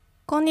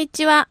こんに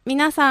ちは、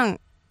皆さん。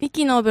ミ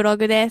キのブロ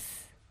グで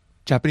す。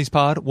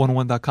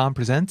JapanesePod101.com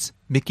presents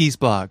Mickey's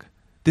blog.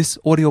 This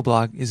audio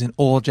blog is in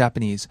all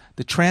Japanese.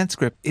 The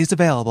transcript is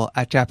available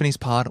at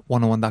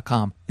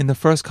JapanesePod101.com. In the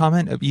first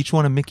comment of each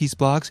one of Mickey's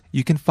blogs,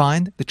 you can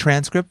find the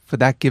transcript for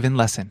that given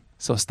lesson.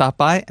 So stop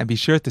by and be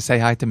sure to say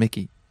hi to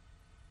Mickey.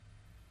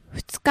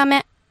 2日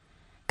目。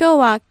今日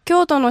は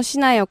京都の市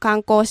内を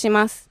観光し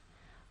ます。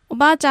お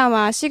ばあちゃん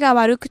は足が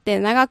悪くて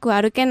長く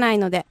歩けない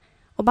ので、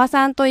おば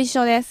さんと一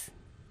緒です。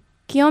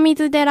清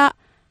水寺、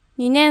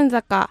二年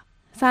坂、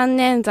三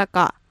年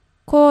坂、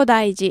高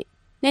大寺、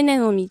ねね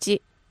の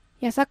道、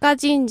八坂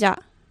神社、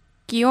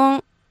祇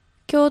園、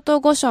京都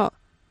御所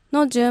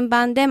の順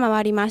番で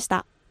回りまし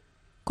た。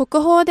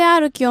国宝であ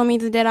る清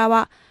水寺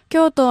は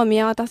京都を見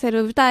渡せ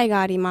る舞台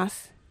がありま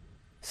す。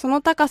そ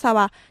の高さ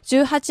は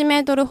18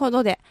メートルほ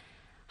どで、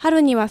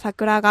春には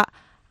桜が、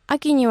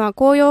秋には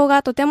紅葉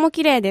がとても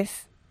綺麗で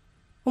す。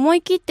思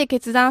い切って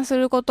決断す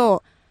ること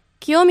を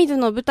清水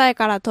の舞台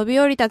から飛び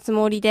降りたつ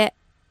もりで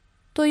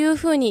という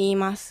ふうに言い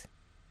ます。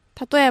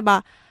例え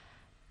ば、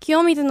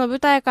清水の舞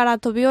台から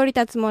飛び降り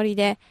たつもり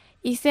で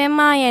1000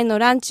万円の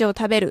ランチを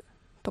食べる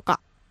とか、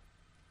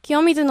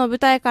清水の舞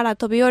台から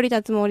飛び降り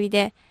たつもり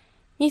で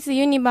ミス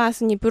ユニバー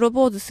スにプロ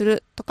ポーズす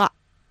るとか、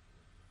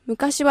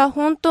昔は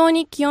本当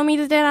に清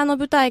水寺の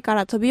舞台か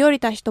ら飛び降り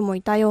た人も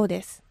いたよう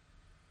です。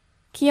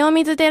清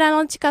水寺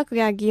の近く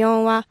や祇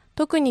園は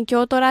特に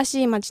京都ら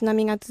しい街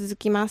並みが続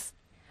きます。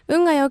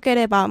運が良け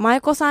れば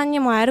舞妓さんに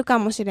も会えるか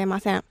もしれま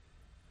せん。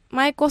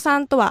舞妓さ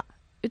んとは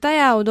歌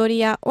や踊り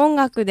や音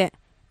楽で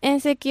宴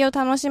席を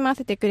楽しま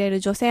せてくれる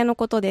女性の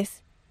ことで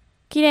す。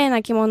綺麗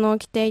な着物を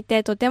着てい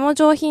てとても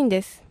上品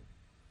です。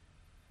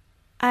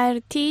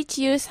I'll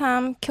teach you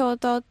some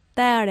Kyoto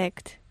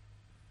dialect.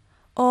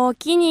 おお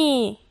き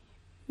に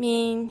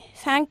mean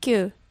thank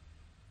you.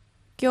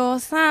 行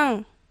さ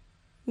ん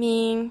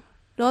mean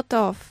lot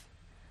of.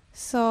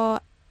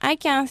 So I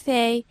can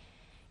say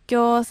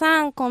行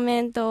さんコ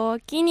メントお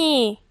き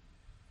に。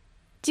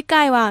次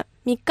回は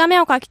3日目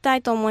を書きた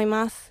いと思い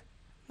ます。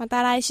ま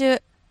た来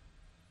週。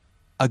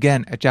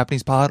Again, at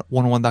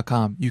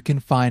JapanesePod101.com, you can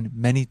find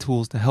many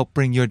tools to help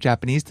bring your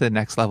Japanese to the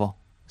next level.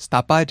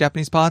 Stop by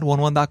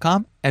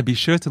JapanesePod101.com and be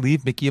sure to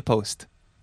leave Mickey a post.